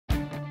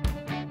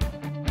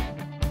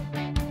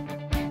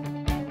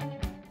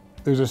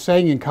There's a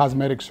saying in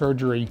cosmetic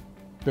surgery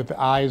that the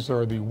eyes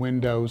are the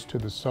windows to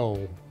the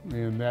soul,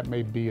 and that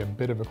may be a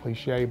bit of a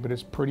cliche, but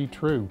it's pretty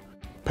true.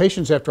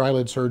 Patients after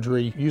eyelid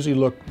surgery usually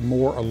look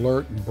more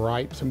alert and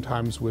bright.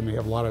 Sometimes when they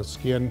have a lot of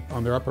skin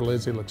on their upper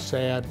lids, they look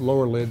sad.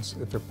 Lower lids,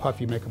 if they're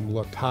puffy, make them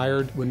look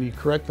tired. When you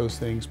correct those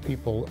things,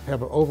 people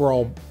have an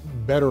overall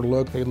better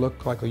look. They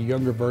look like a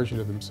younger version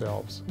of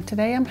themselves.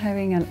 Today I'm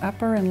having an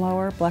upper and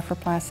lower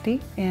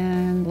blepharoplasty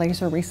and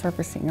laser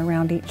resurfacing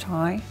around each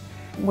eye.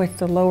 With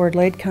the lower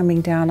lid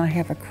coming down, I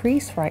have a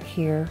crease right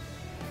here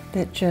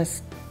that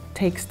just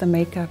takes the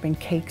makeup and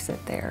cakes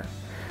it there.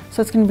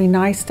 So it's going to be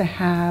nice to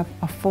have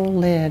a full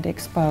lid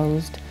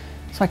exposed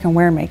so I can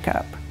wear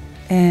makeup.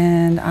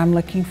 And I'm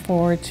looking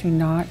forward to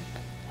not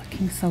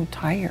looking so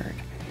tired.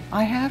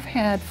 I have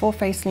had full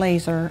face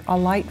laser, a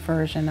light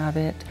version of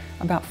it,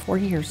 about 4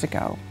 years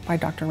ago by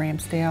Dr.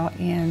 Ramsdell,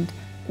 and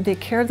the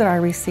care that I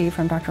received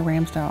from Dr.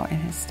 Ramsdell and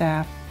his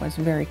staff was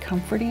very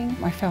comforting.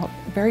 I felt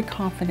very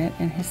confident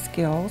in his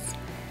skills,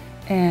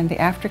 and the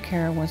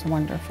aftercare was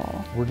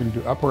wonderful. We're going to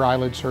do upper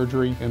eyelid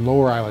surgery and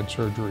lower eyelid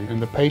surgery,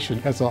 and the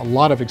patient has a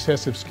lot of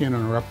excessive skin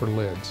on her upper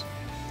lids,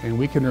 and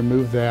we can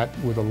remove that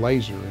with a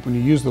laser. When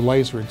you use the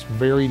laser, it's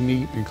very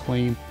neat and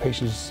clean.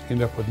 Patients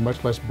end up with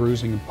much less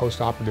bruising and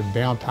post-operative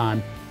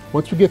downtime.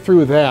 Once we get through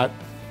with that,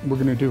 we're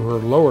going to do her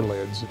lower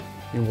lids,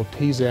 and we'll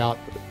tease out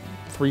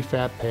 3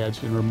 fat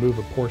pads and remove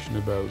a portion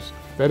of those.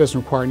 That doesn't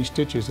require any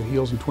stitches. It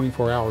heals in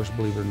 24 hours,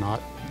 believe it or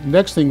not. The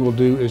next thing we'll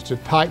do is to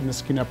tighten the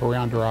skin up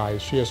around her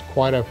eyes. She has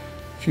quite a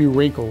few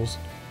wrinkles,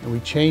 and we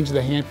change the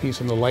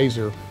handpiece on the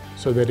laser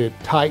so that it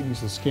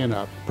tightens the skin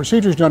up.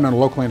 Procedure is done under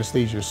local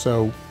anesthesia,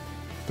 so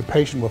the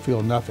patient will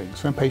feel nothing.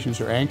 Some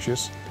patients are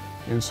anxious,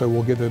 and so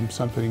we'll give them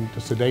something to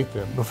sedate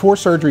them. Before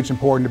surgery, it's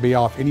important to be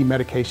off any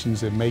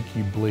medications that make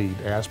you bleed: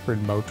 aspirin,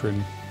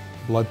 Motrin,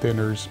 blood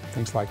thinners,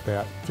 things like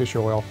that, fish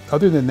oil.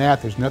 Other than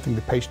that, there's nothing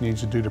the patient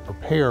needs to do to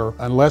prepare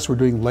unless we're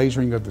doing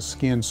lasering of the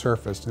skin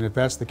surface. And if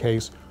that's the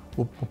case,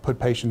 we'll put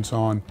patients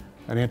on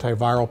an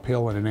antiviral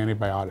pill and an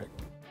antibiotic.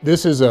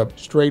 This is a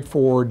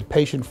straightforward,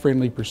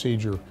 patient-friendly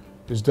procedure.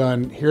 It's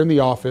done here in the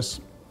office,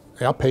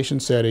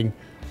 outpatient setting,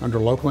 under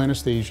local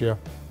anesthesia.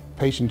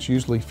 Patients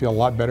usually feel a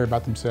lot better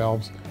about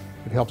themselves.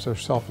 It helps their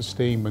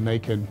self-esteem when they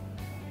can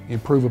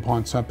improve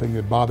upon something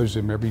that bothers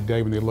them every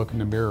day when they look in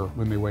the mirror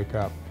when they wake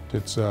up.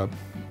 It's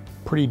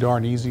pretty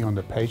darn easy on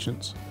the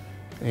patients,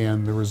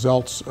 and the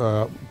results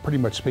pretty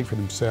much speak for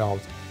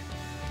themselves.